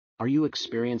Are you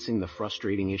experiencing the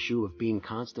frustrating issue of being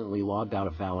constantly logged out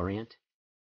of Valorant?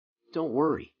 Don't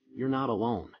worry, you're not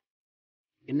alone.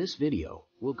 In this video,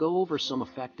 we'll go over some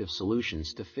effective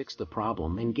solutions to fix the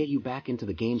problem and get you back into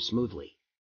the game smoothly.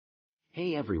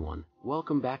 Hey everyone,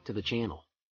 welcome back to the channel.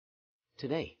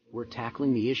 Today, we're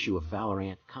tackling the issue of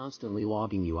Valorant constantly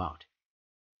logging you out.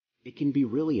 It can be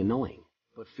really annoying,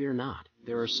 but fear not,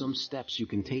 there are some steps you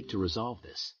can take to resolve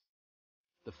this.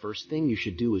 The first thing you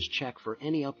should do is check for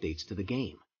any updates to the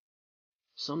game.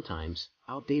 Sometimes,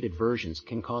 outdated versions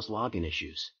can cause login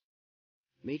issues.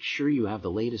 Make sure you have the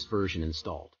latest version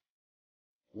installed.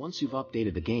 Once you've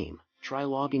updated the game, try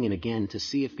logging in again to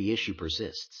see if the issue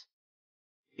persists.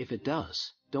 If it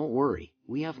does, don't worry,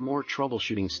 we have more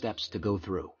troubleshooting steps to go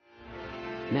through.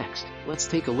 Next, let's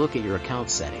take a look at your account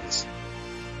settings.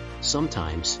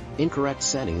 Sometimes, incorrect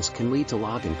settings can lead to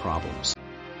login problems.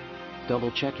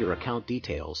 Double-check your account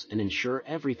details and ensure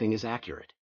everything is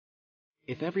accurate.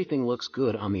 If everything looks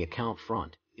good on the account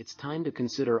front, it's time to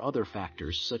consider other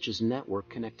factors such as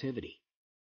network connectivity.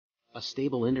 A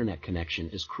stable internet connection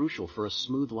is crucial for a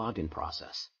smooth login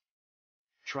process.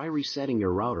 Try resetting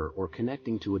your router or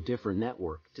connecting to a different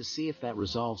network to see if that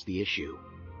resolves the issue.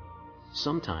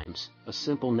 Sometimes, a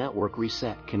simple network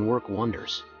reset can work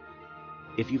wonders.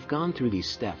 If you've gone through these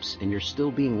steps and you're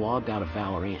still being logged out of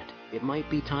Valorant, it might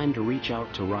be time to reach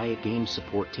out to Riot Games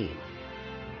support team.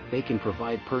 They can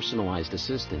provide personalized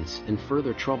assistance and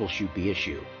further troubleshoot the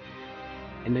issue.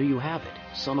 And there you have it,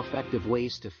 some effective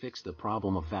ways to fix the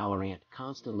problem of Valorant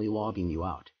constantly logging you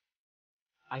out.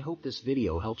 I hope this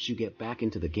video helps you get back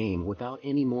into the game without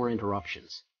any more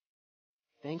interruptions.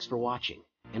 Thanks for watching,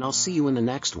 and I'll see you in the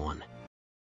next one.